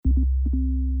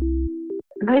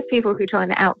Most people who try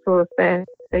and outsource their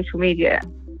social media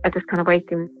are just kind of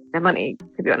wasting their money,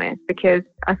 to be honest, because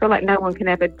I feel like no one can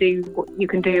ever do what you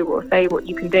can do or say what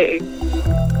you can do.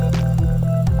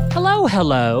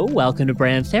 Hello. Welcome to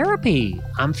Brand Therapy.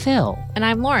 I'm Phil. And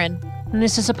I'm Lauren. And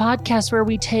this is a podcast where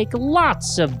we take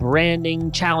lots of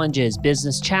branding challenges,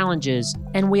 business challenges,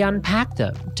 and we unpack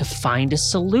them to find a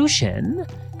solution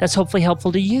that's hopefully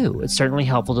helpful to you. It's certainly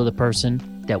helpful to the person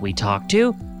that we talk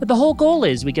to. But the whole goal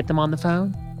is we get them on the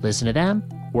phone, listen to them,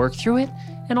 work through it,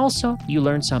 and also you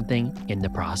learn something in the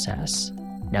process.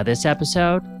 Now this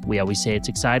episode, we always say it's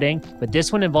exciting, but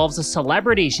this one involves a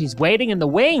celebrity. She's waiting in the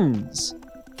wings.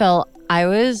 Phil, I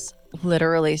was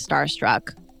literally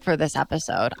starstruck for this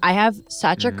episode. I have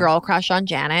such a girl crush on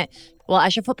Janet. Well, I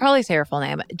should probably say her full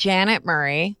name. Janet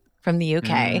Murray from the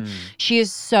UK. She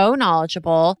is so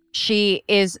knowledgeable. She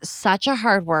is such a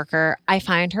hard worker. I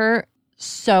find her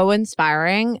so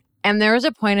inspiring. And there was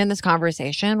a point in this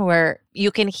conversation where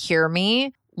you can hear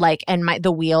me and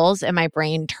the wheels in my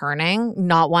brain turning,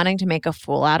 not wanting to make a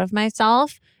fool out of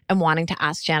myself and wanting to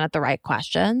ask Janet the right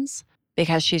questions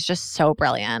because she's just so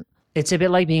brilliant. It's a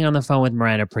bit like being on the phone with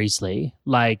Miranda Priestly.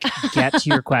 Get to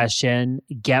your question,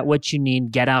 get what you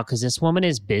need, get out, because this woman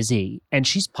is busy and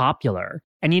she's popular.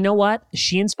 And you know what?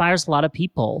 She inspires a lot of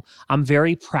people. I'm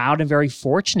very proud and very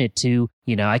fortunate to,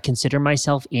 I consider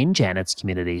myself in Janet's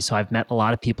community. So I've met a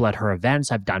lot of people at her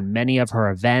events. I've done many of her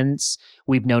events.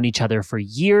 We've known each other for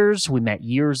years. We met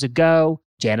years ago.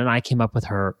 Janet and I came up with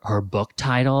her book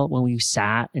title when we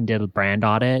sat and did a brand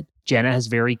audit. Janet has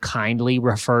very kindly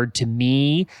referred to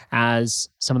me as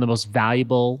some of the most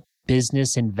valuable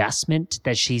business investment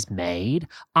that she's made.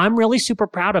 I'm really super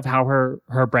proud of how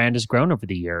her brand has grown over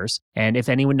the years. And if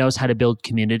anyone knows how to build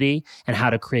community and how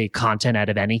to create content out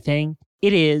of anything,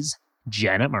 it is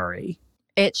Janet Murray.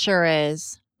 It sure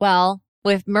is. Well,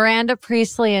 with Miranda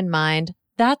Priestly in mind,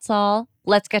 that's all.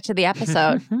 Let's get to the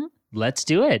episode. Let's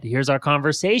do it. Here's our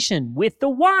conversation with the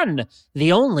one,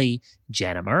 the only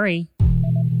Janet Murray.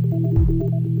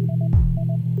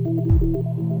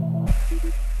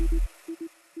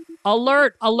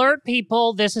 Alert,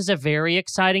 people. This is a very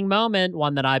exciting moment,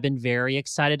 one that I've been very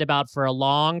excited about for a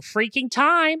long freaking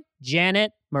time.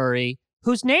 Janet Murray,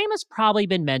 whose name has probably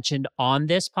been mentioned on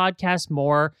this podcast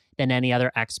more than any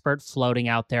other expert floating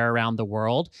out there around the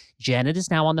world. Janet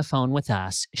is now on the phone with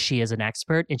us. She is an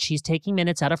expert, and she's taking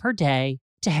minutes out of her day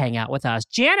to hang out with us.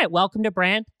 Janet, welcome to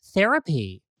Brand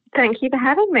Therapy. Thank you for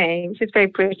having me. Which is a very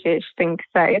British thing to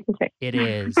say, isn't it? It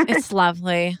is. It's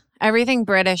lovely. Everything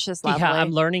British is lovely. Yeah,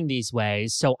 I'm learning these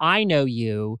ways. So I know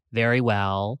you very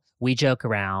well. We joke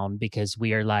around because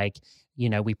we are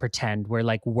we pretend we're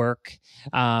like work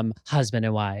husband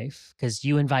and wife because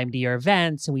you invite me to your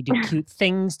events and we do cute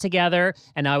things together.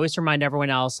 And I always remind everyone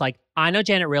else, I know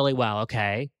Janet really well,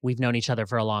 okay? We've known each other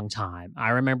for a long time. I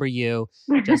remember you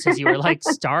just as you were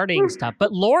starting stuff.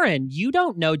 But Lauren, you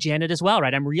don't know Janet as well,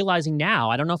 right? I'm realizing now.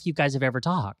 I don't know if you guys have ever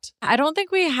talked. I don't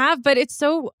think we have, but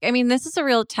this is a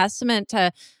real testament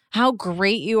to how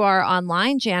great you are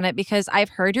online, Janet, because I've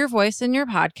heard your voice in your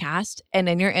podcast and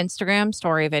in your Instagram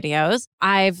story videos.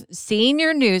 I've seen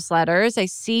your newsletters. I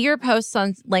see your posts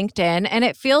on LinkedIn, and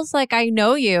it feels like I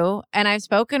know you and I've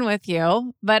spoken with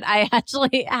you, but I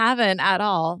actually haven't at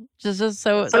all. Just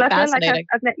so fascinating. I feel like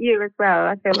I've met you as well.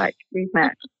 I feel like we've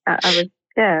met. I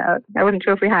wasn't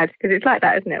sure if we had, because it's like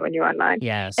that, isn't it, when you're online?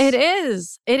 Yes. It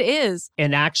is.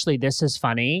 And actually, this is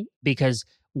funny because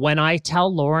when I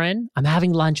tell Lauren, I'm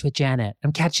having lunch with Janet,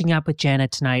 I'm catching up with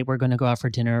Janet tonight, we're going to go out for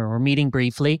dinner, we're meeting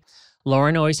briefly,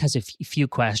 Lauren always has a few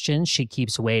questions. She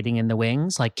keeps waiting in the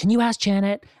wings. Can you ask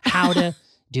Janet how to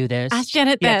do this? Ask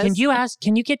Janet this.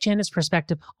 Can you get Janet's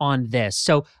perspective on this?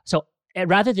 So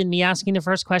rather than me asking the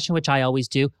first question, which I always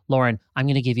do, Lauren, I'm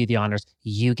going to give you the honors.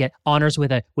 You get honors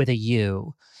with a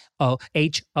U.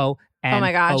 H-O-N-O. Oh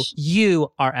my gosh.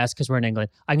 U-R-S, because we're in England.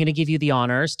 I'm going to give you the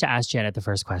honors to ask Janet the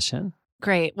first question.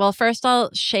 Great. Well, first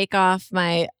I'll shake off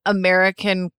my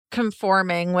American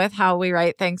conforming with how we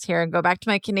write things here and go back to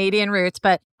my Canadian roots.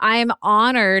 But I'm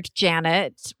honored,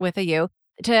 Janet, with a U,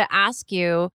 to ask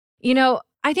you,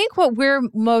 I think what we're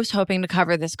most hoping to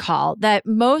cover this call that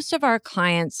most of our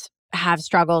clients have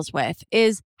struggles with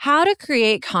is how to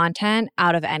create content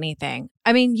out of anything.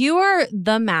 I mean, you are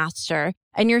the master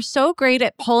and you're so great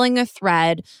at pulling a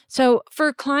thread. So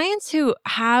for clients who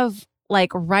have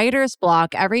writer's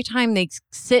block every time they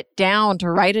sit down to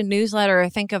write a newsletter or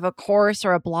think of a course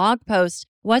or a blog post,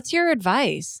 what's your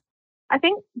advice? I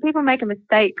think people make a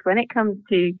mistake when it comes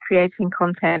to creating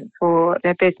content for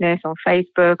their business on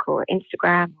Facebook or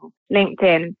Instagram or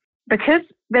LinkedIn. Because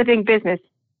they're doing business,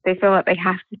 they feel like they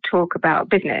have to talk about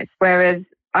business. Whereas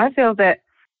I feel that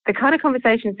the kind of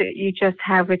conversations that you just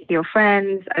have with your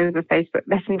friends over Facebook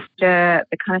Messenger,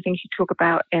 the kind of things you talk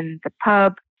about in the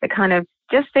pub, the kind of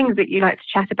just things that you like to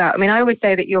chat about. I mean, I always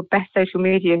say that your best social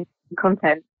media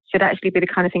content should actually be the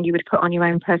kind of thing you would put on your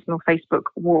own personal Facebook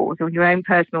walls or your own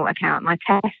personal account. And I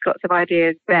test lots of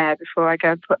ideas there before I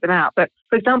go and put them out. But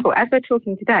for example, as we're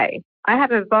talking today, I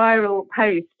have a viral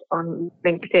post on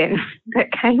LinkedIn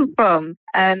that came from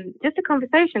just a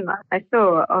conversation that I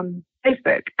saw on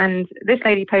Facebook. And this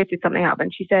lady posted something up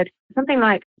and she said something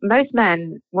like, most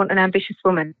men want an ambitious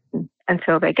woman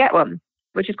until they get one,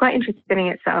 which is quite interesting in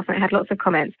itself. And it had lots of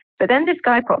comments. But then this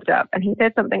guy popped up and he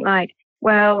said something like,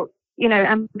 well, you know,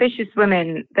 ambitious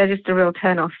women, they're just a real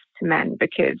turn off to men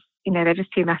because, you know, they're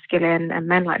just too masculine and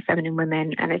men like feminine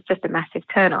women and it's just a massive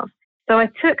turn off. So I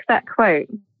took that quote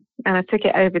and I took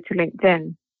it over to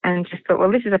LinkedIn and just thought,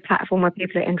 well, this is a platform where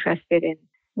people are interested in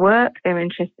work. They're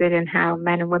interested in how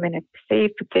men and women are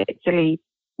perceived, particularly,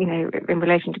 you know, in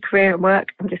relation to career and work.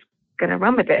 I'm just going to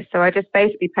run with this. So I just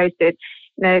basically posted,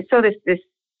 you know, saw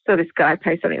this guy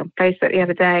post something on Facebook the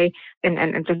other day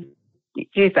and just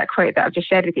use that quote that I've just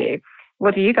shared with you.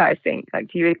 What do you guys think? Like,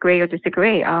 do you agree or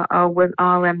disagree? Are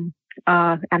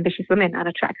ambitious women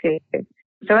unattractive?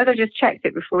 So as I just checked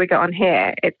it before we got on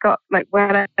here, it's got like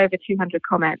well over 200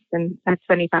 comments and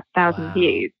 25,000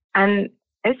 views. And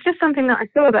it's just something that I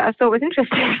saw that I thought was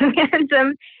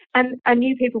interesting and I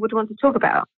knew people would want to talk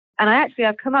about. And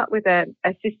I've come up with a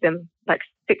system, like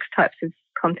 6 types of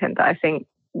content that I think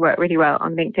work really well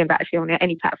on LinkedIn, but actually on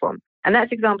any platform. And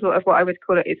that's an example of what I would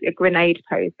call it is a grenade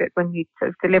post. It's when you sort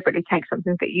of deliberately take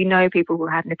something that you know people will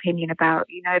have an opinion about,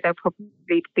 you know they'll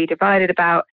probably be divided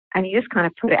about, and you just kind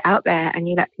of put it out there and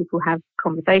you let people have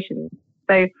conversations.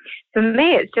 So for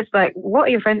me, it's just like, what are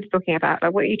your friends talking about?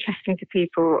 Like, what are you chatting to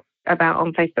people about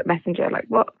on Facebook Messenger? Like,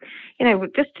 what, you know,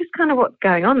 just kind of what's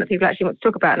going on that people actually want to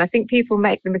talk about. And I think people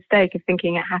make the mistake of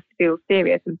thinking it has to be all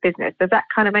serious and business. Does that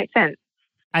kind of make sense?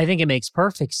 I think it makes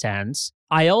perfect sense.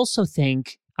 I also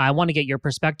think, I want to get your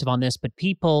perspective on this, but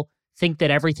people think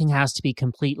that everything has to be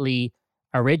completely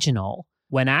original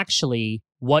when actually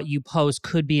what you post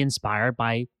could be inspired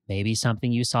by maybe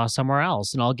something you saw somewhere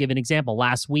else. And I'll give an example.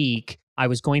 Last week, I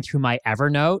was going through my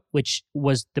Evernote, which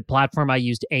was the platform I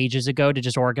used ages ago to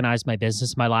just organize my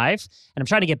business, my life. And I'm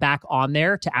trying to get back on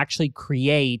there to actually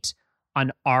create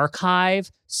an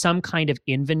archive, some kind of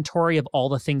inventory of all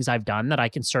the things I've done that I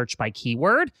can search by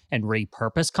keyword and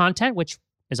repurpose content, which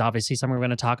is obviously something we're going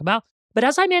to talk about. But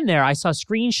as I'm in there, I saw a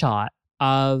screenshot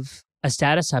of a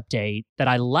status update that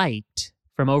I liked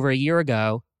from over a year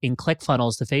ago in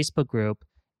ClickFunnels, the Facebook group.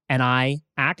 And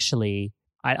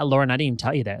Lauren, I didn't even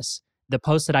tell you this. The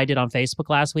post that I did on Facebook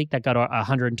last week that got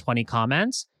 120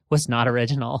 comments was not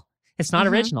original. It's not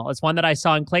original. It's one that I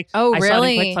saw in I saw it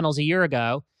in ClickFunnels a year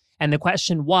ago. And the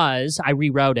question was, I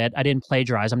rewrote it. I didn't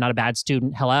plagiarize. I'm not a bad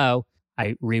student. Hello.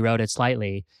 I rewrote it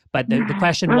slightly. But the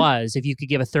question was, if you could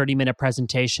give a 30-minute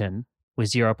presentation with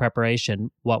zero preparation,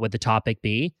 what would the topic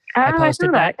be? I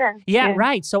posted that. Yeah,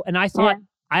 right. So, and I thought,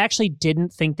 I actually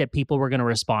didn't think that people were going to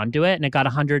respond to it. And it got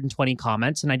 120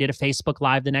 comments. And I did a Facebook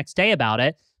Live the next day about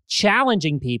it,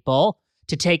 challenging people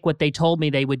to take what they told me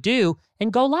they would do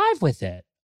and go live with it.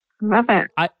 Love it.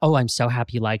 I'm so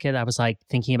happy you like it. I was like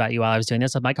thinking about you while I was doing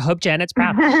this. I'm like, I hope Janet's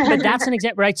proud. But that's an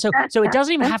example, right? So it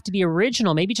doesn't even have to be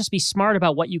original. Maybe just be smart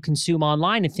about what you consume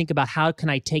online and think about how can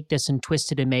I take this and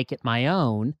twist it and make it my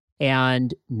own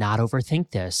and not overthink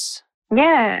this.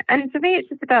 Yeah. And for me, it's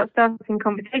just about starting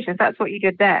conversations. That's what you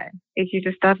did there, is you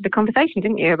just started a conversation,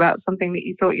 didn't you, about something that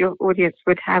you thought your audience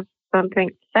would have something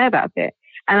to say about it.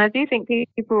 And I do think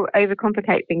people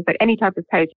overcomplicate things, like any type of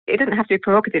post. It doesn't have to be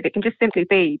provocative. It can just simply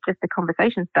be just a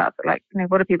conversation starter. Like, you know,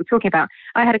 what are people talking about?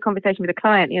 I had a conversation with a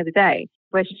client the other day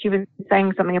where she was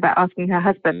saying something about asking her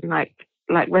husband, like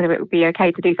whether it would be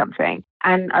okay to do something.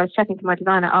 And I was chatting to my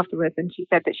designer afterwards, and she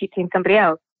said that she'd seen somebody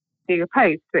else do a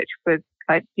post, which was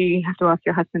like, do you have to ask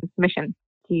your husband's permission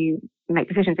to make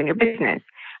decisions in your business?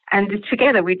 And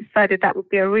together we decided that would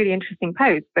be a really interesting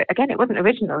post. But again, it wasn't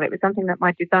original. It was something that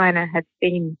my designer had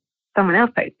seen someone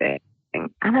else posting. And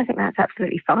I think that's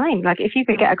absolutely fine. Like, if you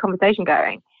can get a conversation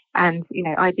going and, you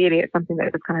know, ideally it's something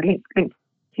that was kind of linked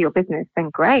to your business, then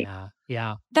great.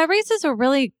 Yeah. That raises a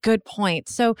really good point.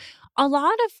 So a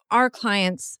lot of our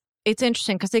clients, it's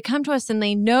interesting because they come to us and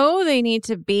they know they need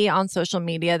to be on social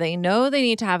media. They know they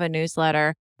need to have a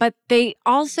newsletter, but they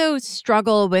also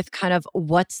struggle with kind of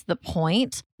what's the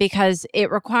point, because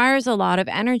it requires a lot of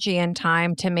energy and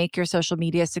time to make your social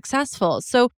media successful.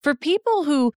 So for people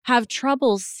who have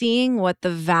trouble seeing what the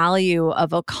value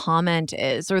of a comment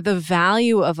is or the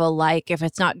value of a like if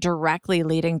it's not directly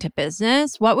leading to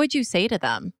business, what would you say to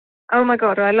them? Oh my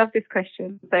God, I love this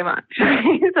question so much.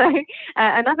 So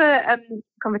another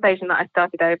conversation that I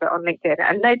started over on LinkedIn,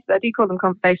 and I do call them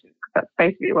conversations because that's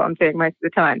basically what I'm doing most of the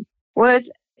time, was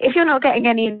if you're not getting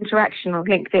any interaction on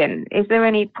LinkedIn, is there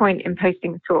any point in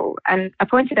posting at all? And I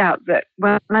pointed out that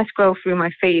when I scroll through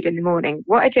my feed in the morning,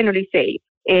 what I generally see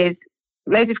is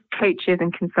loads of coaches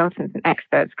and consultants and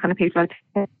experts, kind of people I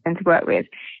tend to work with.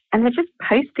 And they're just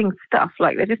posting stuff,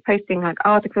 like they're just posting like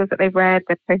articles that they've read,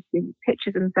 they're posting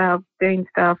pictures of themselves doing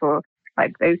stuff, or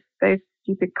like those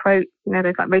stupid quotes, you know,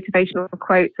 those like motivational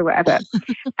quotes or whatever.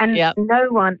 And no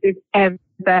one is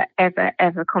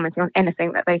ever commenting on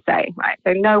anything that they say, right?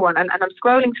 So no one, and I'm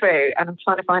scrolling through and I'm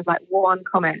trying to find like one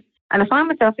comment. And I find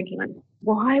myself thinking, like,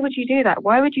 why would you do that?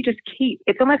 Why would you just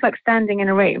it's almost like standing in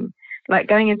a room, like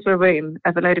going into a room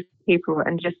of a load of people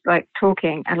and just like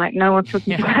talking and like no one's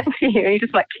talking back to you, and you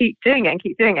just like keep doing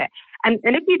it. And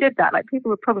if you did that, like people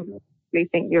would probably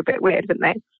think you're a bit weird, wouldn't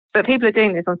they? But people are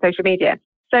doing this on social media.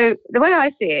 So the way I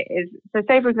see it is, so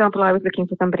say for example, I was looking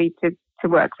for somebody to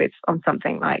work with on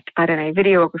something like, I don't know,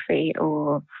 videography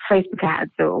or Facebook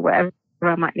ads or whatever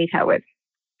I might need help with,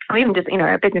 or even just, you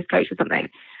know, a business coach or something.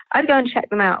 I'd go and check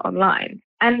them out online.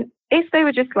 And if they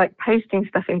were just like posting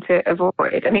stuff into a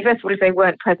void, I mean, first of all, if they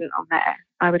weren't present on there,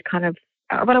 I would kind of,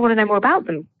 I want to know more about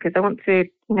them because I want to,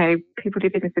 you know, people do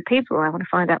business with people. I want to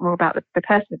find out more about the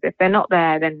person. If they're not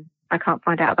there, then I can't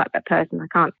find out about that person. I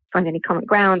can't find any common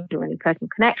ground or any personal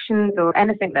connections or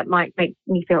anything that might make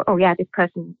me feel, oh yeah, this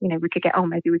person, you know, we could get on,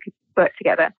 maybe we could work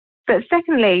together. But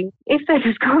secondly, if they're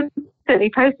just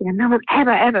constantly posting and no one's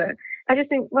ever, I just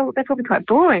think, well, they're probably quite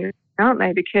boring, aren't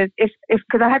they? Because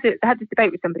because I had this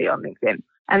debate with somebody on LinkedIn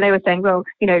and they were saying, well,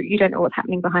 you know, you don't know what's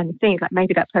happening behind the scenes. Like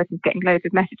maybe that person's getting loads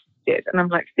of messages. And I'm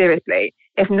like, seriously,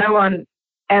 if no one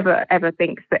ever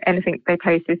thinks that anything they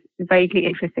post is vaguely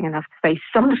interesting enough to say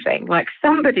something, like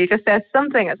somebody just says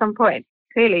something at some point,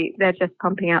 clearly they're just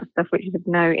pumping out stuff which is of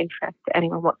no interest to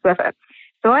anyone whatsoever.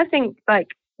 So I think like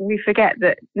we forget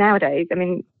that nowadays, I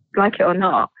mean, like it or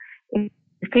not,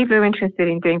 if people are interested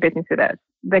in doing business with us,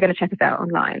 they're going to check us out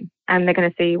online and they're going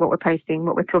to see what we're posting,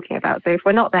 what we're talking about. So if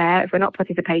we're not there, if we're not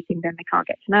participating, then they can't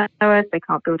get to know us. They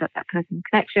can't build up that personal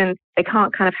connection. They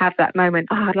can't kind of have that moment,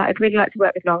 I'd really like to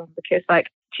work with Lauren because like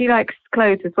she likes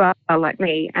clothes as well, like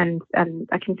me. And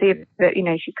I can see that, you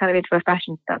know, she's kind of into her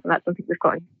fashion stuff and that's something we've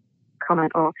got in common.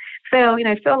 Or Phil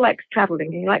likes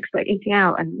traveling. He likes like eating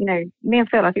out. And, you know, me and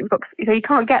Phil, I think we've got, so you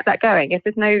can't get that going. If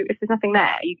there's nothing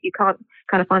there, you can't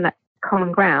kind of find that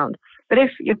common ground. But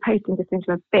if you're posting just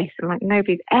into abyss and like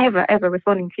nobody's ever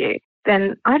responding to you,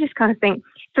 then I just kind of think,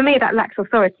 for me, that lacks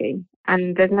authority.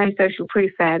 And there's no social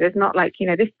proof there. There's not like, you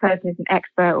know, this person is an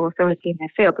expert or authority in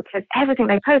their field because everything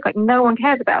they post, like no one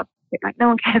cares about it. Like no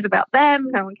one cares about them.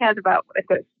 No one cares about what they've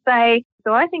got to say.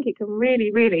 So I think it can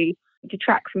really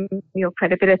detract from your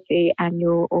credibility and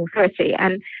your authority.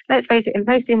 And let's face it, in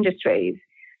most industries,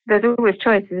 there's always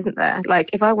choices, isn't there? Like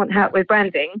if I want help with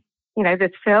branding, you know,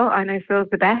 there's Phil. I know Phil's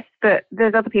the best, but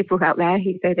there's other people out there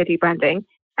who say they do branding.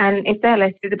 And if they're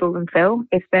less visible than Phil,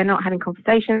 if they're not having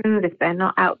conversations, if they're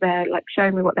not out there like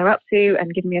showing me what they're up to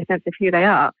and giving me a sense of who they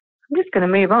are, I'm just going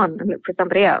to move on and look for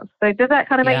somebody else. So does that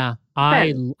kind of make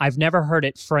sense? I've never heard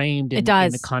it framed in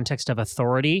the context of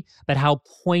authority, but how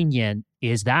poignant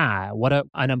is that? What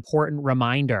an important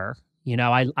reminder. You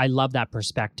know, I love that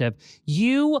perspective.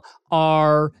 You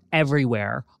are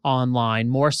everywhere online,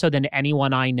 more so than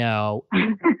anyone I know.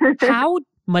 How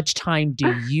much time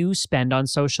do you spend on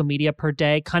social media per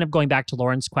day? Kind of going back to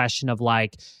Lauren's question of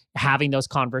like having those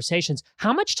conversations.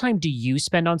 How much time do you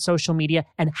spend on social media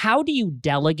and how do you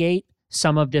delegate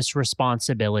some of this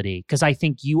responsibility? Because I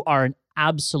think you are an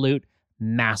absolute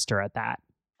master at that.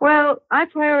 Well, I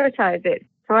prioritize it.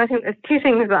 So I think there's two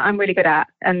things that I'm really good at.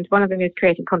 And one of them is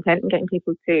creating content and getting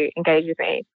people to engage with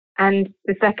me. And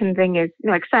the second thing is, you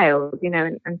know, like sales, you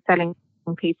know, and selling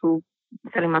people,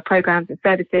 selling my programs and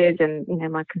services and, you know,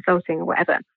 my consulting or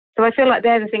whatever. So I feel like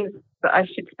they're the things that I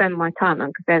should spend my time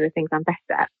on because they're the things I'm best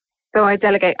at. So I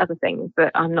delegate other things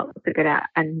that I'm not so good at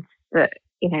and that,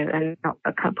 you know, and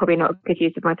probably not a good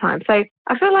use of my time. So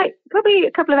I feel like probably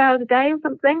a couple of hours a day or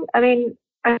something. I mean,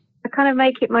 I kind of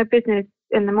make it my business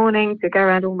in the morning to go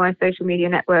around all my social media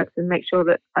networks and make sure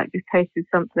that I just posted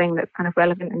something that's kind of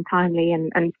relevant and timely.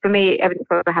 And for me, everything's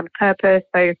got to have a purpose.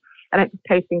 So I don't just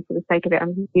posting for the sake of it.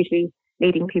 I'm usually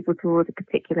leading people towards a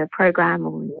particular program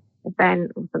or an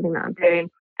event or something that I'm doing.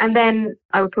 And then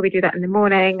I would probably do that in the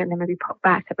morning and then maybe pop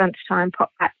back at lunchtime,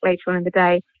 pop back later on in the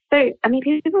day. So, I mean,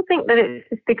 people think that it's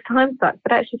this big time suck,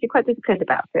 but actually if you're quite disciplined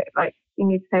about it, like you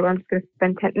need to say, well, I'm just going to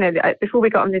spend 10, before we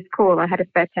got on this call, I had a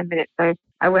spare 10 minutes. So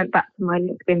I went back to my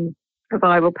LinkedIn a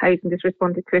viral post and just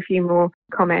responded to a few more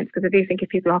comments, because I do think if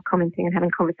people are commenting and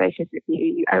having conversations with you,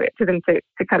 you owe it to them to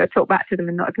kind of talk back to them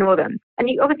and not ignore them. And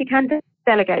you obviously can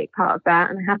delegate part of that,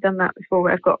 and I have done that before,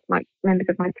 where I've got like members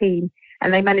of my team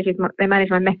and they manage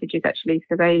my messages actually.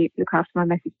 So they look after my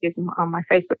messages on my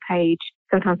Facebook page,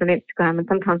 sometimes on Instagram and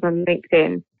sometimes on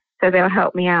LinkedIn. So they'll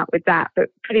help me out with that. But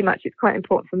pretty much it's quite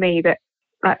important for me that,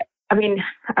 like, I mean,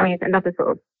 it's another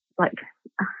sort of like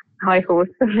high horse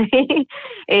for me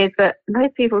is that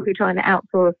most people who try to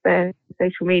outsource their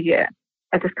social media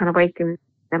are just kind of wasting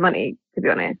their money, to be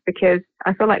honest, because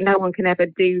I feel like no one can ever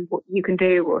do what you can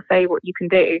do or say what you can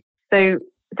do. So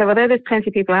although there's plenty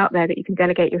of people out there that you can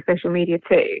delegate your social media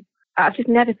to, I've just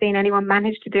never seen anyone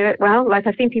manage to do it well. Like,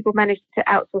 I've seen people manage to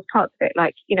outsource parts of it.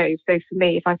 Like, you know, so for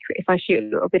me, if I shoot a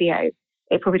little video,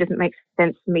 it probably doesn't make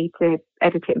sense for me to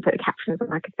edit it and put the captions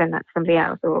on. I could send that to somebody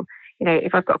else. Or, you know,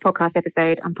 if I've got a podcast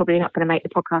episode, I'm probably not going to make the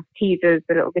podcast teasers,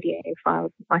 the little video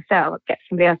files myself. I'll get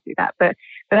somebody else to do that. But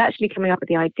actually coming up with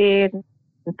the ideas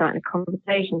and starting the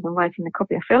conversations and writing the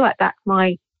copy, I feel like that's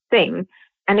my thing.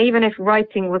 And even if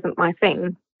writing wasn't my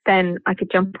thing, then I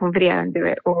could jump on video and do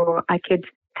it, or I could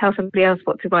tell somebody else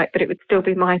what to write, but it would still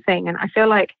be my thing. And I feel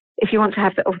like if you want to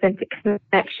have the authentic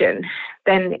connection,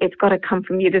 then it's got to come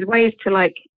from you. There's ways to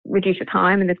like reduce your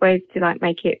time and there's ways to like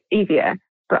make it easier.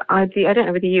 But I don't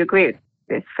know whether you agree with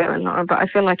this, Phil, or not, but I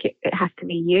feel like it has to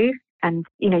be you. And,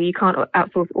 you know, you can't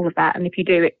outsource all of that. And if you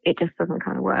do, it just doesn't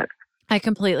kind of work. I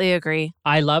completely agree.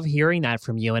 I love hearing that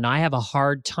from you. And I have a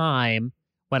hard time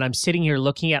when I'm sitting here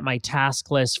looking at my task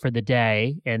list for the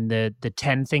day and the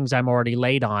 10 things I'm already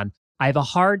late on. I have a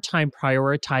hard time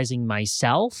prioritizing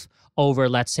myself over,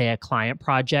 let's say, a client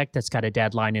project that's got a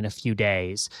deadline in a few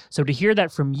days. So to hear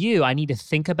that from you, I need to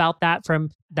think about that from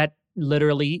that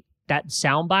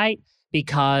soundbite,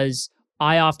 because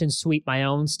I often sweep my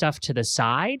own stuff to the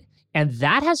side. And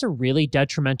that has a really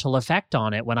detrimental effect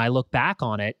on it when I look back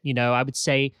on it. You know, I would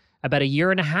say about a year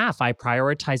and a half, I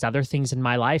prioritized other things in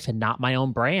my life and not my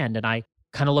own brand. And I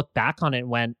kind of looked back on it and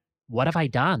went, what have I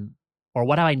done? Or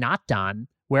what have I not done?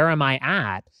 Where am I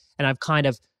at? And I've kind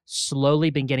of slowly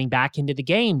been getting back into the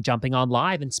game, jumping on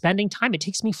live and spending time. It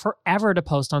takes me forever to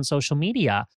post on social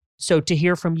media. So to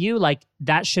hear from you, like,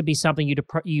 that should be something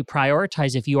you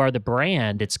prioritize if you are the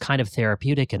brand. It's kind of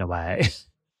therapeutic in a way.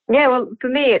 Yeah, well, for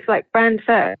me, it's like brand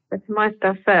first. It's my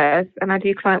stuff first, and I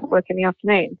do client work in the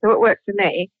afternoon. So what works for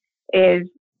me is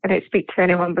I don't speak to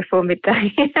anyone before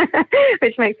midday,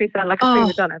 which makes me sound like a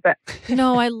prima donna. But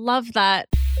no, I love that.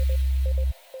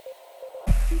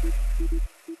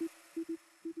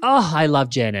 Oh, I love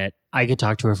Janet. I could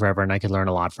talk to her forever and I could learn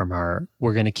a lot from her.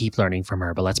 We're going to keep learning from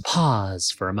her, but let's pause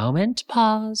for a moment.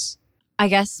 Pause. I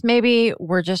guess maybe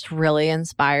we're just really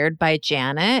inspired by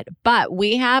Janet, but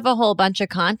we have a whole bunch of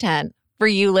content for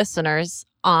you listeners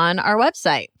on our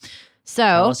website. So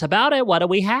tell us about it. What do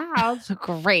we have?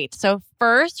 Great. So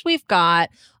first, we've got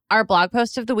our blog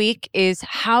post of the week is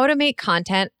how to make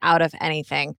content out of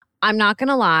anything. I'm not going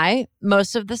to lie.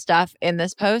 Most of the stuff in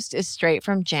this post is straight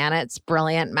from Janet's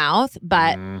brilliant mouth.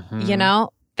 But, you know,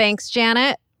 thanks,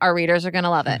 Janet. Our readers are going to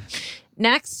love it.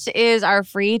 Next is our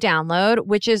free download,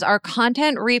 which is our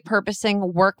content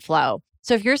repurposing workflow.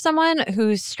 So if you're someone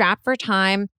who's strapped for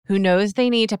time, who knows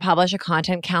they need to publish a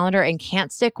content calendar and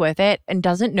can't stick with it and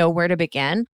doesn't know where to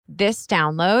begin, this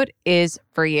download is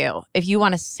for you. If you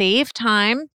want to save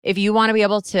time, if you want to be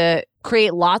able to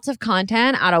create lots of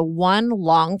content out of one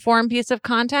long form piece of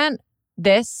content,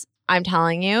 I'm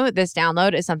telling you, this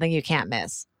download is something you can't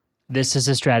miss. This is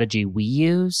a strategy we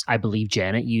use. I believe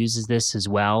Janet uses this as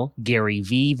well. Gary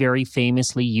Vee very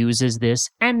famously uses this,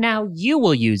 and now you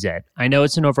will use it. I know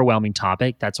it's an overwhelming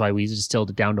topic. That's why we distilled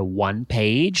it down to one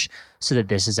page so that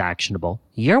this is actionable.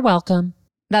 You're welcome.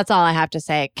 That's all I have to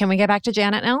say. Can we get back to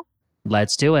Janet now?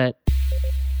 Let's do it.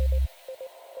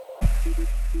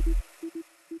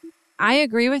 I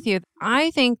agree with you. I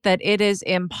think that it is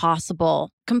impossible,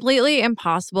 completely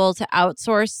impossible to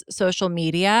outsource social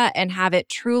media and have it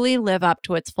truly live up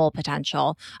to its full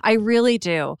potential. I really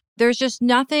do. There's just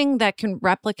nothing that can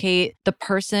replicate the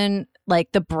person,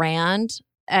 like the brand,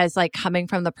 as like coming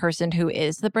from the person who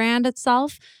is the brand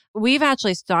itself. We've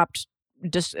actually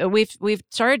we've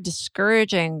started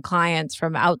discouraging clients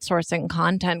from outsourcing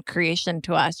content creation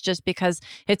to us just because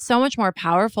it's so much more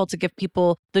powerful to give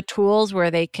people the tools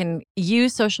where they can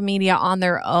use social media on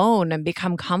their own and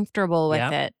become comfortable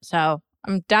with it. So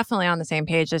I'm definitely on the same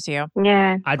page as you.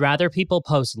 Yeah. I'd rather people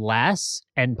post less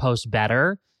and post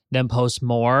better than post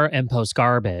more and post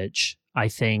garbage. I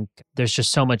think there's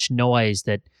just so much noise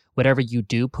that whatever you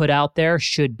do put out there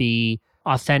should be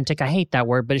authentic. I hate that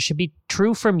word, but it should be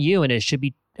true from you and it should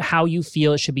be how you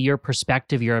feel it should be your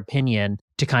perspective, your opinion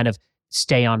to kind of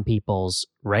stay on people's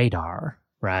radar,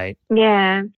 right?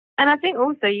 Yeah. And I think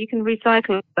also you can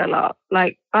recycle a lot.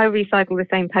 Like I recycle the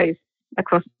same posts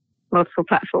across multiple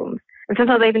platforms. And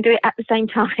sometimes I even do it at the same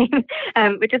time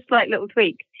with just like little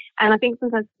tweaks. And I think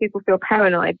sometimes people feel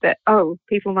paranoid that,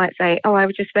 people might say, I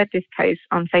just read this post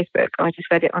on Facebook or I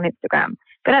just read it on Instagram.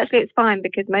 But actually it's fine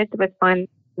because most of us find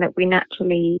that we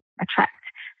naturally attract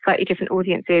slightly different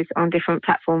audiences on different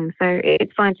platforms. So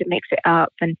it's fine to mix it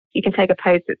up, and you can take a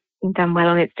post that's done well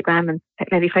on Instagram and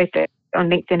maybe post it on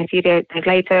LinkedIn a few days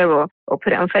later or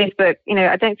put it on Facebook.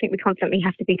 I don't think we constantly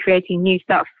have to be creating new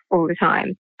stuff all the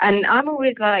time. And I'm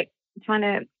always like trying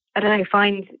to,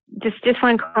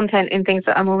 find content in things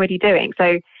that I'm already doing.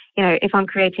 So, if I'm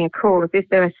creating a course, is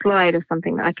there a slide or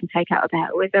something that I can take out of that?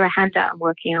 Or is there a handout I'm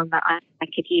working on that I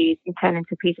could use and turn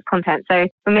into a piece of content? So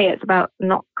for me, it's about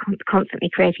not constantly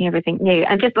creating everything new.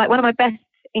 And just like one of my best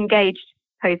engaged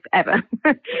posts ever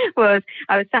was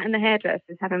I was sat in the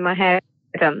hairdressers having my hair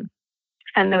done,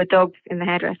 and there were dogs in the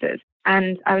hairdressers.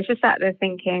 And I was just sat there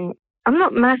thinking, I'm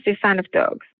not a massive fan of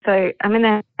dogs. So I'm in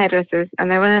the hairdressers and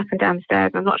they're running up and down the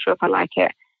stairs. I'm not sure if I like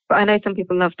it, but I know some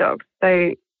people love dogs.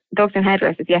 So dogs in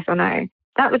hairdressers, yes or no?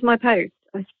 That was my post.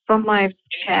 I was from my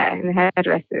chair in the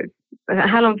hairdressers.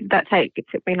 How long did that take? It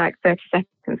took me like 30 seconds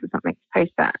or something to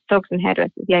post that. Dogs in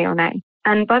hairdressers, yay or nay?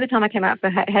 And by the time I came out of the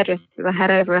hairdressers, I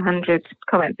had over 100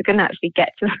 comments. I couldn't actually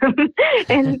get to them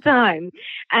in time.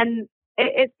 And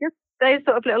it's just those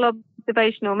sort of little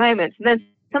observational moments. And then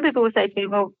some people will say to me,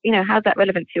 well, how's that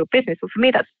relevant to your business? Well, for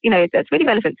me, that's really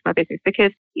relevant to my business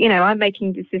because, I'm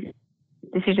making decisions.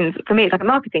 For me, it's like a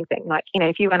marketing thing. Like,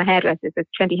 if you run a hairdresser, there's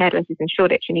trendy hairdressers in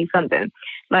Shoreditch in East London,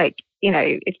 like,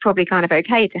 it's probably kind of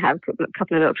okay to have a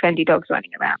couple of little trendy dogs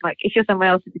running around. Like, if you're somewhere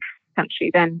else in the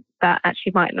country, then that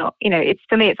actually might not,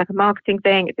 for me, it's like a marketing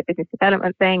thing. It's a business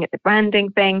development thing. It's a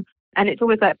branding thing. And it's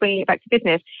always like bringing it back to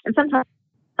business. And sometimes,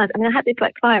 I had this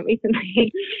like client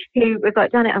recently who was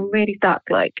like, Janet, I'm really stuck.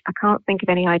 Like, I can't think of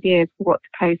any ideas for what to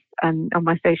post on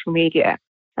my social media.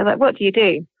 I was like, what do you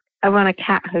do? I run a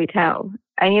cat hotel.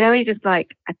 And you're just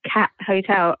like, a cat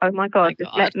hotel. Oh my God,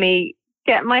 just let me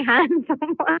get my hands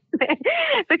on one.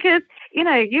 Because,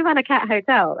 you run a cat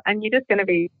hotel and you're just going to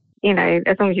be,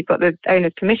 as long as you've got the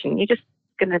owner's permission, this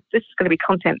is going to be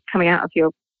content coming out of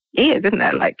your ears, isn't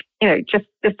it? Like, just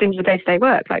in your day-to-day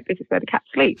work, like this is where the cats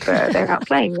sleep, they're out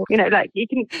playing, like you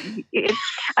can,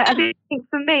 I think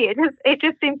for me, it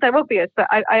just seems so obvious, but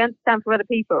I understand for other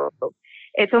people,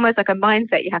 it's almost like a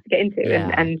mindset you have to get into.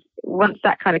 Yeah. And once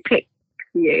that kind of clicks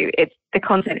for you, it's the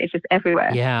content is just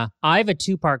everywhere. Yeah. I have a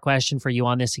 2-part question for you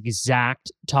on this exact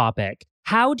topic.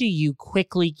 How do you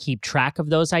quickly keep track of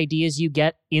those ideas you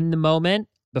get in the moment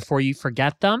before you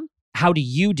forget them? How do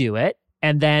you do it?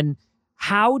 And then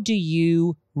how do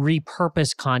you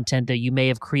repurpose content that you may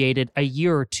have created a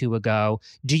year or two ago?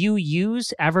 Do you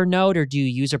use Evernote or do you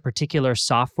use a particular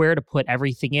software to put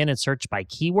everything in and search by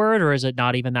keyword, or is it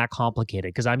not even that complicated?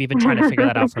 Because I'm even trying to figure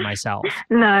that out for myself.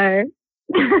 No.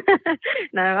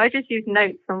 No, I just use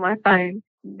notes on my phone.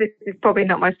 This is probably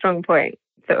not my strong point.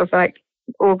 Sort of like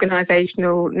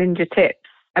organizational ninja tips.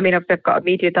 I mean, I've got a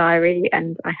media diary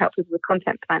and I help people with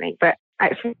content planning, but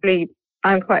actually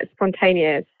I'm quite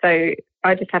spontaneous. So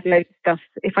I just have loads of stuff.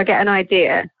 If I get an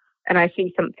idea and I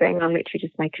see something, I'll literally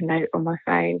just make a note on my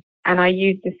phone. And I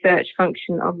use the search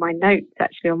function on my notes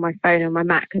actually on my phone and my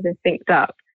Mac because they're synced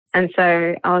up. And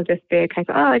so I'll just be okay.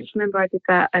 So, I just remember I did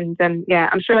that. And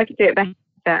I'm sure I could do it better.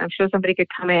 I'm sure somebody could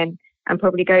come in and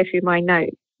probably go through my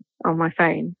notes on my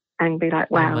phone and be like,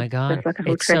 wow, oh my God, there's like a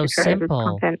whole it's so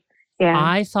simple. Content. Yeah.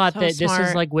 I thought So that smart. this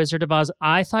is like Wizard of Oz.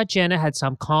 I thought Jenna had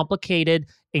some complicated,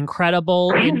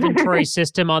 incredible inventory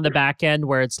system on the back end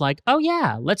where it's like, oh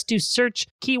yeah, let's do search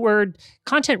keyword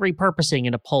content repurposing,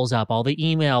 and it pulls up all the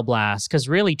email blasts. Because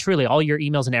really, truly, all your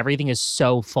emails and everything is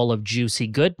so full of juicy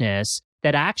goodness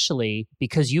that actually,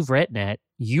 because you've written it,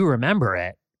 you remember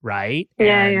it, right?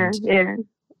 Yeah.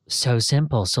 So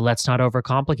simple. So let's not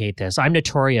overcomplicate this. I'm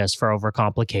notorious for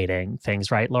overcomplicating things,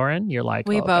 right, Lauren? You're like,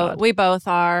 we both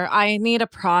are. I need a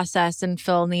process, and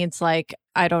Phil needs like,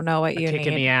 I don't know what you need. A kick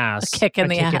in the ass. A kick in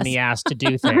the ass to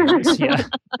do things. Yeah.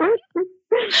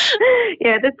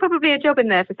 Yeah, there's probably a job in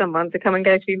there for someone to come and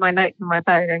go through my notes on my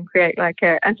phone and create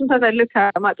and sometimes I look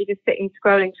at, I might be just sitting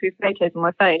scrolling through photos on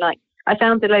my phone. Like I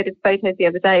found a load of photos the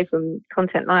other day from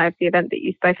Content Live, the event that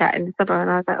you spoke at in the summer,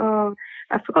 and I was like, oh,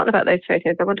 I've forgotten about those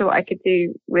photos. I wonder what I could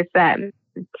do with them.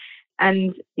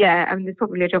 And there's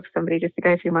probably a job for somebody just to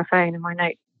go through my phone and my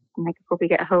notes, and they could probably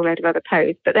get a whole load of other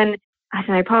posts. But then, I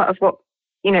don't know, part of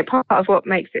what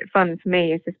makes it fun for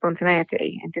me is the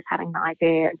spontaneity and just having the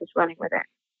idea and just running with it.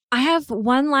 I have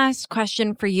one last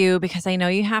question for you because I know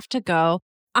you have to go.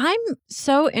 I'm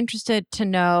so interested to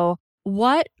know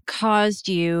what caused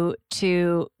you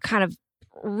to kind of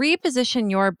reposition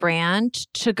your brand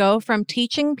to go from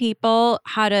teaching people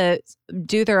how to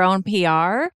do their own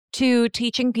PR to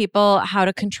teaching people how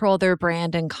to control their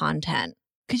brand and content.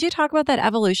 Could you talk about that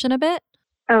evolution a bit?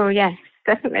 Oh, yes,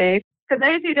 definitely. For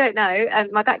those who don't know,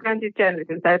 my background is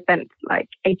journalism, so I spent like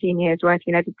 18 years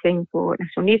writing and editing for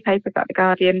national newspapers like The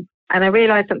Guardian. And I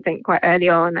realised something quite early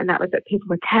on, and that was that people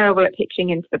were terrible at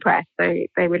pitching into the press. So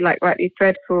they would like write these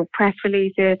dreadful press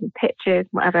releases and pitches,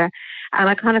 whatever. And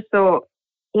I kind of thought,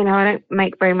 I don't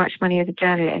make very much money as a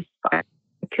journalist, but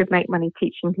I could make money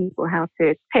teaching people how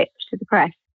to pitch to the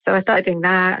press. So I started doing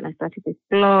that, and I started this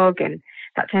blog, and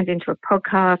that turned into a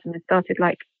podcast. And I started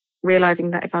realizing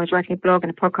that if I was writing a blog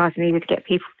and a podcast, I needed to get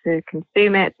people to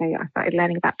consume it. So I started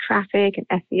learning about traffic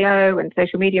and SEO and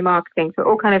social media marketing. So it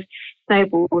all kind of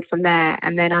snowballed from there.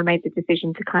 And then I made the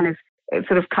decision to kind of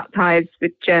sort of cut ties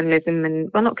with journalism,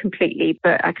 and well, not completely,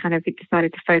 but I kind of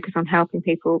decided to focus on helping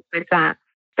people with that.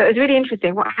 So it was really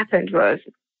interesting. What happened was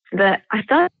that I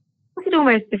started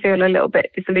almost to feel a little bit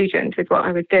disillusioned with what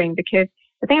I was doing, because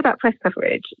the thing about press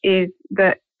coverage is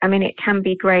that, it can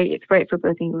be great. It's great for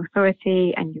building your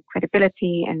authority and your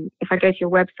credibility. And if I go to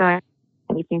your website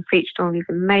and you've been featured on these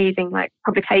amazing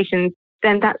publications,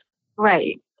 then that's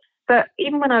great. But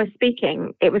even when I was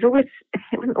speaking, it wasn't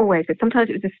always, but sometimes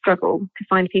it was a struggle to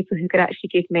find people who could actually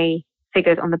give me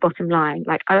figures on the bottom line.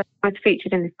 Like, I was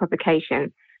featured in this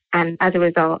publication, and as a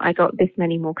result, I got this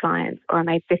many more clients, or I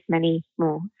made this many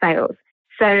more sales.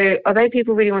 So although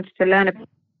people really wanted to learn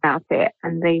about it,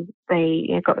 and they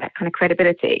got that kind of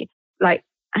credibility,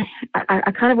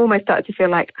 I kind of almost started to feel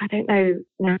like, I don't know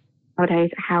nowadays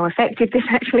how effective this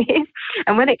actually is.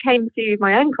 And when it came to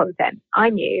my own content, I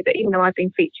knew that even though I've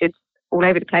been featured all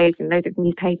over the place in loads of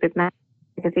newspapers,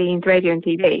 magazines, radio and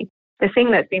TV, the thing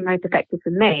that's been most effective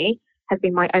for me has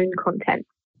been my own content.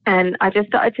 And I just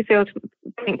started to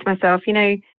think to myself, we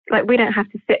don't have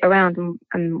to sit around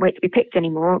and wait to be picked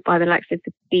anymore by the likes of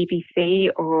the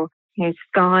BBC or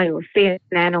Sky or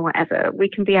CNN or whatever. We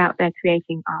can be out there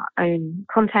creating our own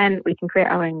content. We can create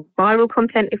our own viral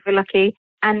content if we're lucky.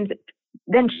 And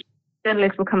then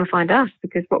journalists will come and find us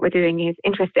because what we're doing is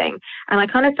interesting. And I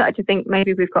kind of started to think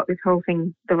maybe we've got this whole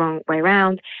thing the wrong way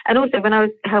around. And also when I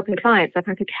was helping clients, I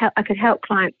could help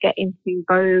clients get into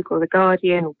Vogue or The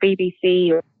Guardian or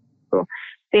BBC or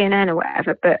CNN or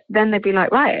whatever. But then they'd be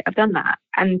like, right, I've done that.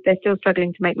 And they're still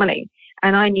struggling to make money.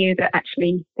 And I knew that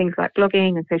actually things like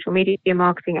blogging and social media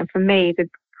marketing, and for me, the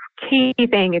key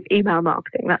thing is email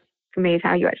marketing. That, for me, is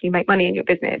how you actually make money in your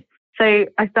business. So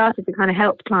I started to kind of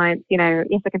help clients,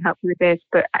 yes, I can help you with this,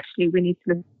 but actually we need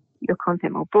to look at your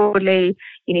content more broadly.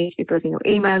 You need to be building your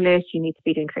email list. You need to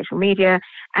be doing social media.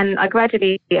 And I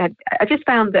gradually, I just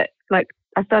found that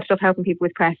I started off helping people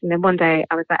with press. And then one day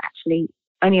I was like, actually,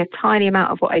 only a tiny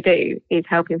amount of what I do is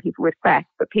helping people with press,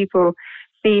 but people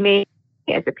see me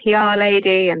as a PR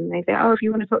lady, and they say, oh, if you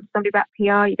want to talk to somebody about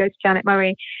PR, you go to Janet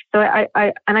Murray. So I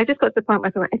just got to the point where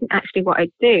I thought, it isn't actually what I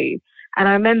do. And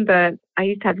I remember I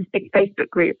used to have this big Facebook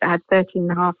group that had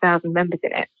 13,500 members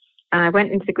in it. And I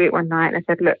went into the group one night and I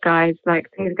said, look, guys,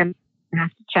 things are going to have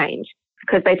to change.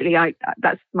 Because basically,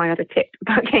 that's my other tip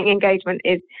about getting engagement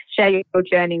is share your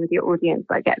journey with your audience,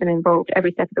 get them involved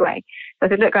every step of the way. So I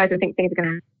said, look, guys, I think things are going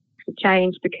to have to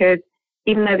change, because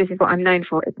even though this is what I'm known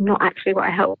for, it's not actually what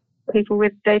I help people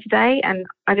with day to day, and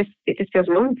it just feels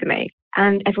wrong to me.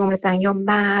 And everyone was saying, you're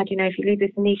mad, if you leave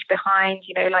this niche behind,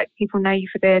 people know you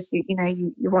for this,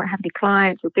 you won't have any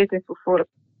clients, your business will fall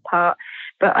apart.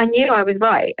 But I knew I was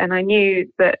right, and I knew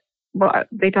that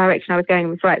the direction I was going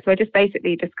was right. So I just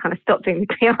basically kind of stopped doing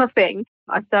the PR thing.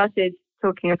 I started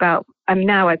talking about,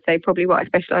 now I'd say probably what I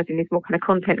specialize in is more kind of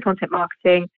content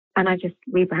marketing. And I just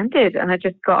rebranded, and I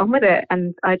just got on with it.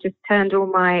 And I just turned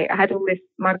my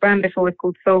brand before was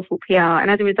called Soulful PR. And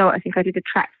as a result, I think I did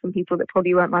attract some people that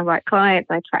probably weren't my right clients.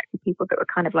 I attracted people that were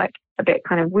kind of a bit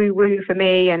kind of woo-woo for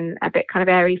me, and a bit kind of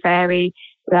airy-fairy.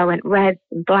 So I went reds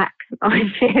and blacks and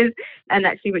oranges, and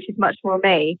actually, which is much more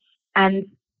me. And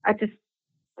I just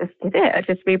did it. I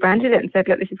just rebranded it and said,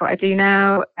 look, this is what I do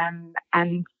now.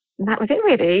 And that was it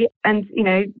really. And,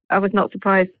 I was not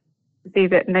surprised to see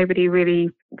that nobody really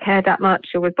cared that much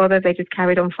or was bothered. They just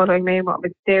carried on following me and what I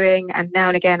was doing. And now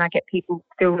and again, I get people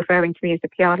still referring to me as the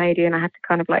PR lady, and I had to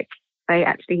kind of say,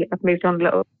 actually, I've moved on a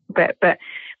little bit. But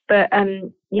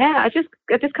I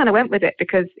just kind of went with it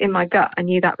because in my gut, I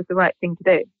knew that was the right thing to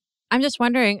do. I'm just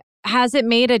wondering, has it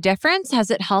made a difference? Has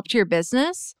it helped your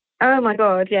business? Oh my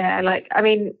God, yeah.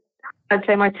 I'd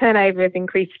say my turnover has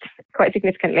increased quite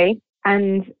significantly.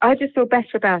 And I just feel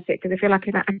better about it because I feel like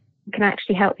I can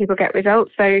actually help people get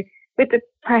results. So with the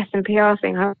press and PR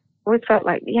thing, I always felt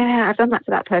like, yeah, I've done that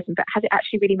for that person, but has it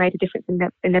actually really made a difference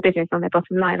in their business, on their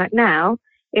bottom line? Like now,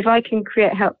 if I can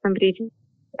help somebody to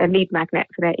a lead magnet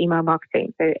for their email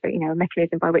marketing, so, you know, a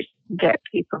mechanism by which to get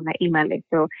people on their email list,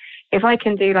 or if I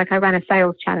can do, like, I ran a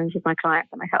sales challenge with my clients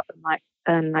and I helped them like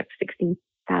earn like £60,000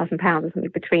 or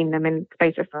something between them in the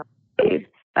space of 5 years.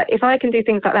 But if I can do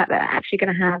things like that that are actually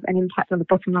going to have an impact on the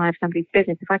bottom line of somebody's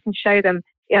business, if I can show them,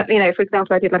 you know, for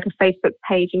example, I did like a Facebook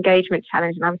page engagement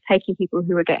challenge, and I was taking people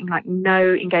who were getting like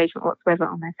no engagement whatsoever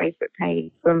on their Facebook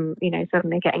page from, you know,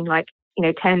 suddenly getting like, you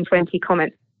know, 10, 20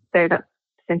 comments. So that's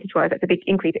percentage-wise, that's a big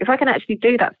increase. If I can actually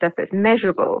do that stuff that's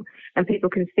measurable and people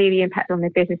can see the impact on their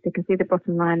business, they can see the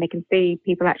bottom line, they can see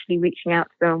people actually reaching out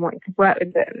to them and wanting to work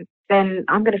with them, then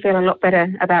I'm going to feel a lot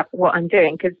better about what I'm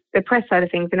doing. Because the press side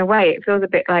of things, in a way, it feels a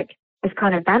bit like it's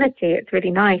kind of vanity. It's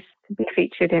really nice to be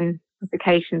featured in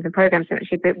publications and programs,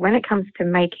 actually, but when it comes to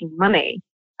making money,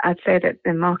 I'd say that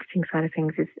the marketing side of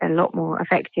things is a lot more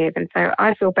effective. And so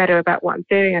I feel better about what I'm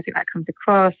doing. I think that comes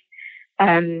across.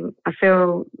 I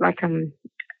feel like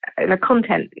the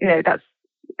content, you know,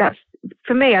 that's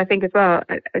for me, I think as well.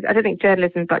 I don't think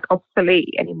journalism is like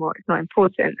obsolete anymore. It's not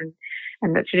important,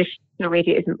 and that traditional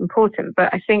media isn't important.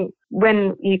 But I think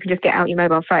when you can just get out your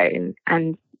mobile phone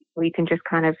and you can just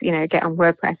kind of, you know, get on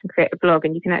WordPress and create a blog,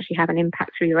 and you can actually have an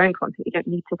impact through your own content. You don't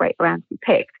need to wait around to be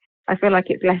picked. I feel like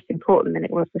it's less important than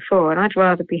it was before, and I'd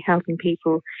rather be helping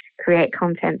people create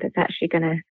content that's actually going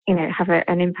to, you know, have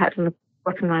an impact on the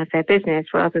bottom line of their business,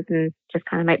 rather than just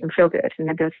kind of make them feel good and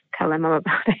then just tell their mum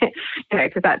about it, you know,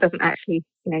 because that doesn't actually,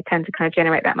 you know, tend to kind of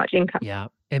generate that much income. Yeah,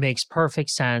 it makes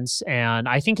perfect sense. And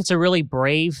I think it's a really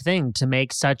brave thing to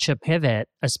make such a pivot,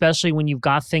 especially when you've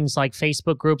got things like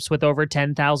Facebook groups with over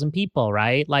 10,000 people,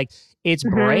 right? Like, it's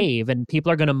brave, and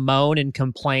people are going to moan and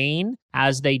complain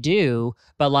as they do.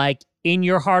 But like, in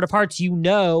your heart of hearts, you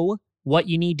know what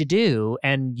you need to do,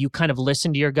 and you kind of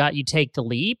listen to your gut, you take the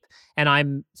leap. And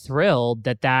I'm thrilled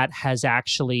that that has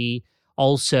actually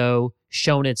also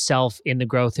shown itself in the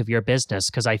growth of your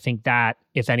business, because I think that,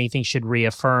 if anything, should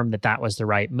reaffirm that that was the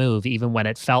right move, even when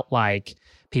it felt like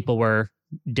people were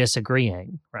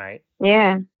disagreeing, right?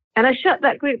 Yeah. And I shut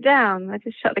that group down. I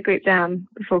just shut the group down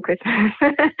before Christmas.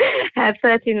 I had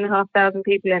 13,500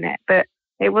 people in it, but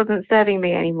it wasn't serving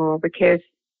me anymore because,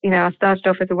 you know, I started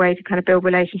off as a way to kind of build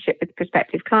relationship with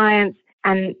prospective clients.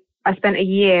 And I spent a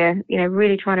year, you know,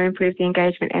 really trying to improve the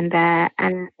engagement in there.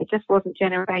 And it just wasn't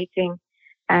generating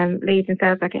leads and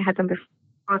sales like it had done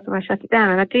before. So I shut it down.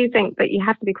 And I do think that you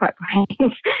have to be quite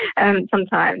brave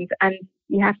sometimes. And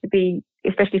you have to be,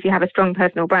 especially if you have a strong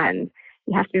personal brand,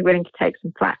 you have to be willing to take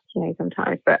some flack, you know,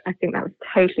 sometimes. But I think that was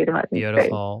totally the right thing to do.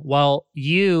 Beautiful. Well,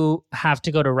 you have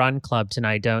to go to Run Club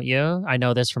tonight, don't you? I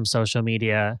know this from social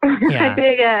media. Yeah. I do,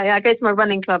 yeah. I go to my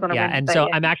running club on a Wednesday. And so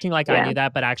I'm acting like I knew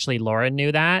that, but actually Lauren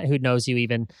knew that, who knows you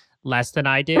even less than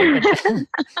I do.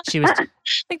 She was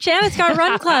like, Janet's got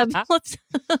Run Club.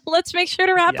 Let's make sure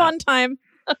to wrap on time.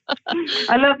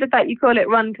 I love the fact you call it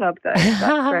Run Club, though.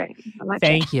 That's great.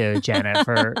 Thank you, Janet.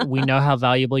 We know how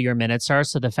valuable your minutes are.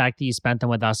 So the fact that you spent them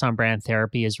with us on Brand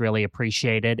Therapy is really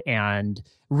appreciated, and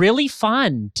really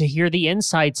fun to hear the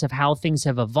insights of how things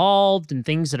have evolved and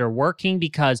things that are working.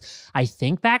 Because I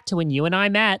think back to when you and I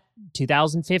met,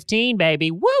 2015,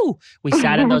 baby. Woo! We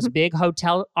sat in those big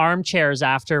hotel armchairs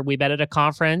after we met at a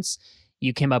conference.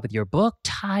 You came up with your book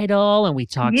title, and we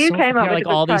talked. You came up with like the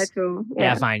all book these. Title.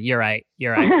 Yeah, fine. You're right.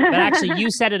 But actually, you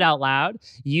said it out loud.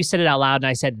 And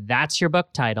I said, "That's your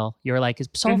book title." You were like, "It's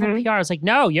soulful PR." I was like,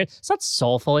 "No, it's not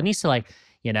soulful." It needs to, like,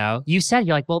 you know. You said,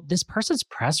 you're like, "Well, this person's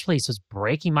press release was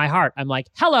breaking my heart." I'm like,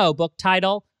 "Hello, book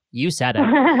title." You said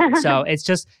it. So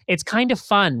it's kind of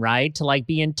fun, right? To like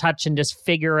be in touch and just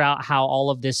figure out how all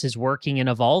of this is working and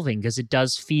evolving, because it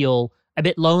does feel a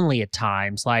bit lonely at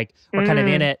times. Like, we're kind of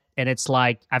in it, and it's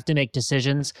like, I have to make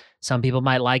decisions. Some people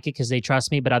might like it because they trust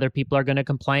me, but other people are going to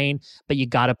complain. But you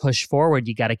got to push forward.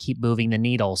 You got to keep moving the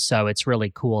needle. So it's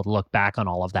really cool to look back on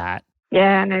all of that.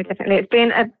 Yeah, no, definitely. It's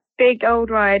been a big old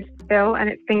ride, Bill, and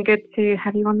it's been good to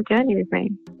have you on the journey with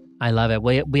me. I love it.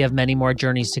 We have many more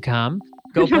journeys to come.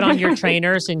 Go put on your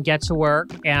trainers and get to work.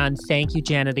 And thank you,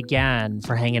 Janet, again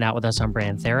for hanging out with us on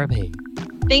Brand Therapy.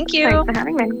 Thank you. Thanks for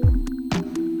having me.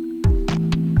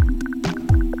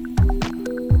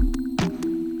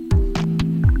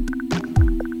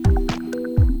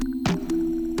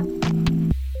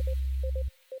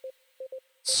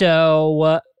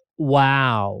 So,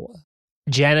 wow.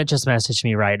 Janet just messaged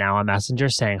me right now on Messenger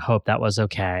saying, "Hope that was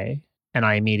okay." And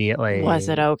I immediately... Was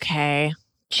it okay?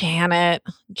 Janet,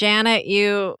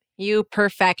 you You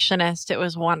perfectionist. It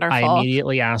was wonderful. I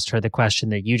immediately asked her the question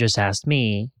that you just asked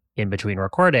me in between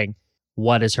recording.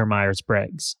 What is her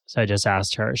Myers-Briggs? So I just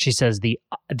asked her. She says the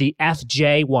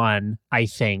FJ one, I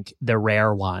think, the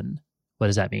rare one. What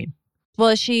does that mean? Well,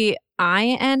 is she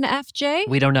INFJ?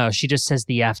 We don't know. She just says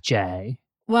the FJ.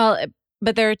 Well,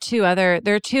 but there are two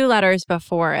letters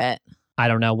before it. I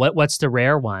don't know. What's the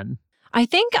rare one? I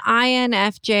think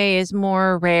INFJ is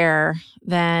more rare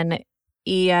than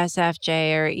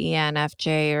ESFJ or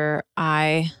ENFJ or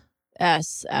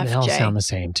ISFJ. They all sound the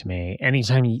same to me.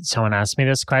 Anytime someone asks me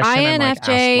this question, INFJ, I'm like, ask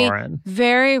Lauren.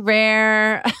 Very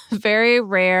rare, very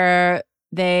rare.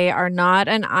 They are not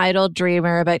an idle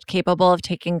dreamer, but capable of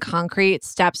taking concrete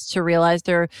steps to realize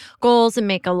their goals and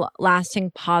make a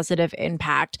lasting positive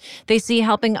impact. They see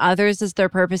helping others as their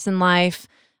purpose in life,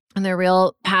 and their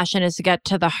real passion is to get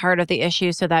to the heart of the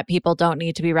issue so that people don't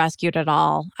need to be rescued at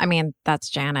all. I mean, that's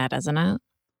Janet, isn't it?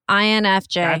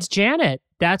 INFJ.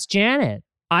 That's Janet.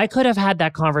 I could have had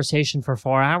that conversation for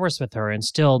 4 hours with her and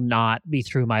still not be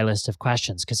through my list of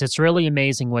questions, because it's really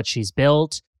amazing what she's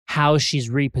built, how she's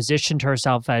repositioned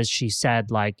herself, as she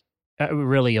said, like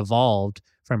really evolved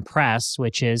from press,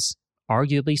 which is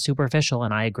arguably superficial,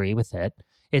 and I agree with it.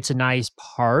 It's a nice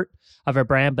part of a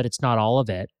brand, but it's not all of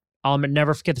it. I'll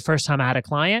never forget the first time I had a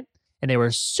client and they were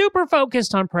super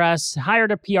focused on press,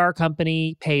 hired a PR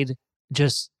company, paid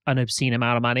just an obscene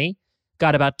amount of money,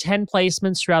 got about 10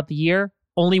 placements throughout the year.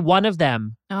 Only one of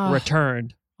them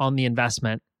returned on the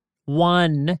investment.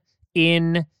 1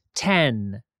 in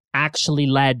 10 actually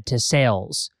led to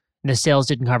sales. And the sales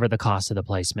didn't cover the cost of the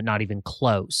placement, not even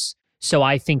close. So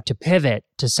I think to pivot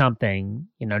to something,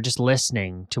 just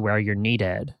listening to where you're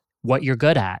needed, what you're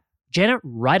good at. Janet,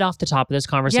 right off the top of this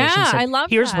conversation, said, I love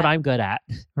here's that. what I'm good at,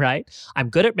 right? I'm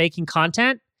good at making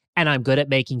content and I'm good at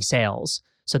making sales.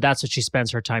 So that's what she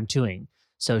spends her time doing.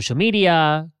 Social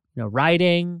media,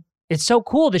 writing. It's so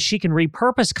cool that she can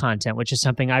repurpose content, which is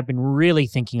something I've been really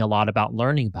thinking a lot about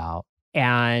learning about.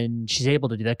 And she's able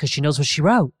to do that because she knows what she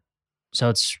wrote. So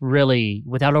it's really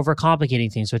without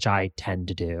overcomplicating things, which I tend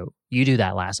to do. You do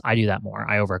that less. I do that more.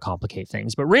 I overcomplicate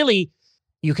things. But really,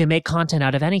 you can make content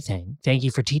out of anything. Thank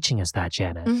you for teaching us that,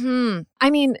 Janet. Mm-hmm.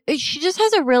 I mean, she just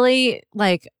has a really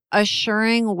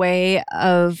assuring way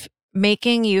of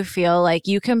making you feel like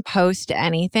you can post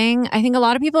anything. I think a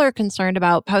lot of people are concerned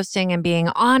about posting and being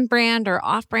on brand or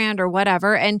off brand or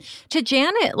whatever. And to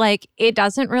Janet, it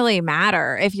doesn't really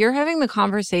matter. If you're having the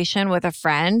conversation with a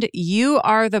friend, you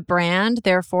are the brand,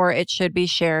 therefore it should be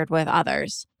shared with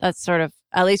others. That's sort of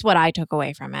at least what I took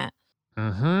away from it.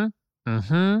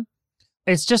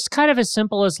 It's just kind of as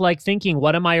simple as thinking,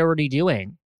 what am I already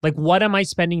doing? What am I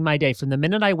spending my day? From the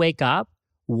minute I wake up,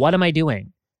 what am I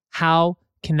doing? How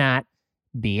can that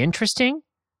be interesting?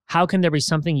 How can there be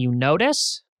something you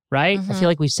notice, right? I feel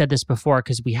like we've said this before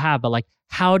because we have, but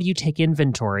how do you take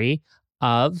inventory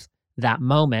of that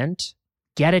moment,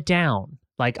 get it down?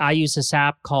 I use this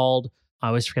app called, I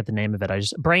always forget the name of it.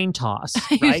 Brain Toss,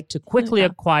 right? To quickly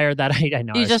acquire that. I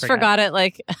know. You just forgot it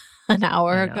an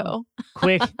hour ago.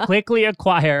 Quickly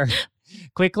acquire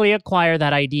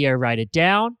that idea, write it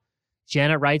down.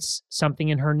 Janet writes something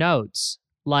in her notes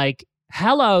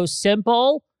hello,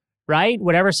 simple, right?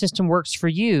 Whatever system works for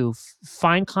you,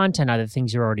 find content out of the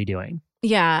things you're already doing.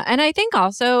 Yeah. And I think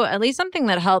also, at least something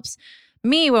that helps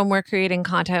me when we're creating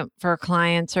content for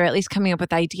clients or at least coming up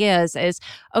with ideas is,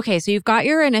 okay, so you've got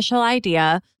your initial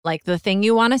idea, the thing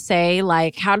you want to say,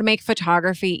 how to make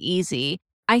photography easy.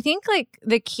 I think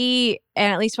the key,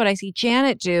 and at least what I see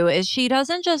Janet do, is she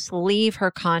doesn't just leave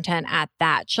her content at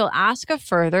that. She'll ask a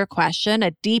further question,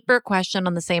 a deeper question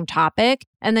on the same topic,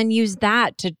 and then use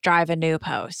that to drive a new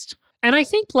post. And I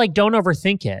think don't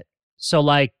overthink it. So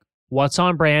what's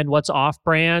on brand, what's off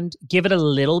brand, give it a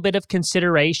little bit of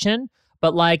consideration.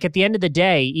 But at the end of the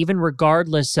day, even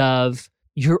regardless of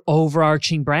your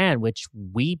overarching brand, which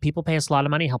people pay us a lot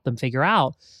of money, help them figure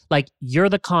out, you're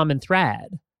the common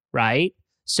thread, right?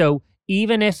 So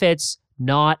even if it's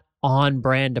not on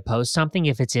brand to post something,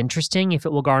 if it's interesting, if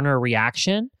it will garner a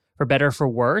reaction, for better or for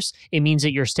worse, it means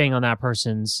that you're staying on that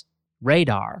person's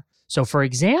radar. So for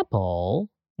example,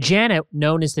 Janet,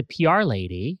 known as the PR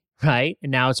lady, right?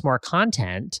 And now it's more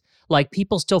content,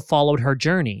 people still followed her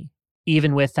journey,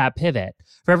 even with that pivot.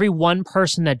 For every one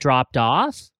person that dropped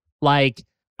off,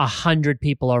 100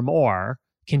 people or more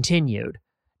continued.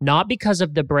 Not because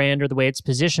of the brand or the way it's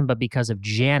positioned, but because of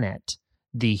Janet.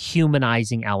 The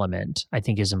humanizing element, I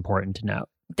think, is important to note.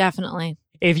 Definitely.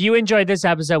 If you enjoyed this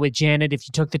episode with Janet, if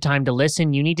you took the time to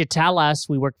listen, you need to tell us.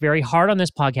 We work very hard on this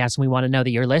podcast and we want to know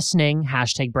that you're listening.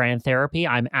 #brand therapy.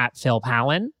 I'm at Phil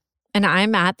Pallen. And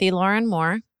I'm at the Lauren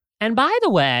Moore. And by the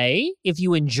way, if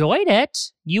you enjoyed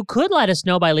it, you could let us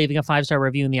know by leaving a 5-star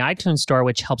review in the iTunes store,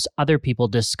 which helps other people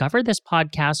discover this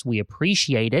podcast. We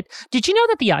appreciate it. Did you know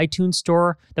that the iTunes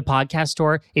store, the podcast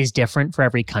store, is different for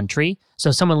every country? So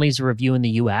if someone leaves a review in the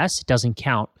US, it doesn't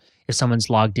count if someone's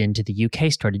logged into the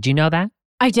UK store. Did you know that?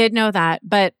 I did know that,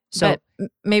 but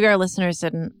maybe our listeners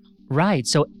didn't. Right.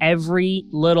 So every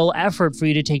little effort for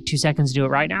you to take 2 seconds to do it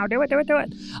right now, do it.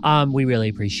 We really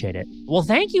appreciate it. Well,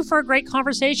 thank you for a great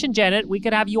conversation, Janet. We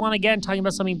could have you on again talking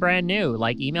about something brand new,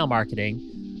 like email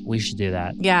marketing. We should do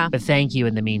that. Yeah. But thank you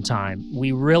in the meantime.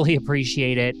 We really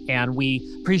appreciate it. And we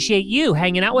appreciate you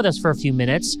hanging out with us for a few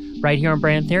minutes right here on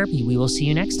Brand Therapy. We will see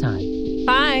you next time.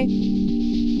 Bye.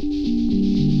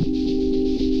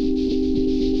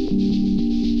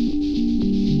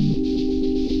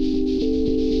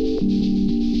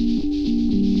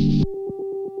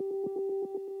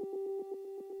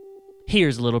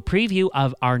 Here's a little preview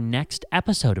of our next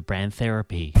episode of Brand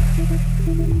Therapy.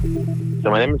 So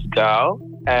my name is Gal,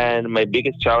 and my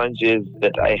biggest challenge is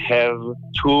that I have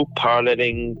 2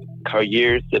 paralleling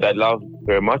careers that I love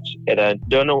very much, and I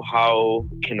don't know how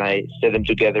can I set them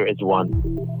together as one.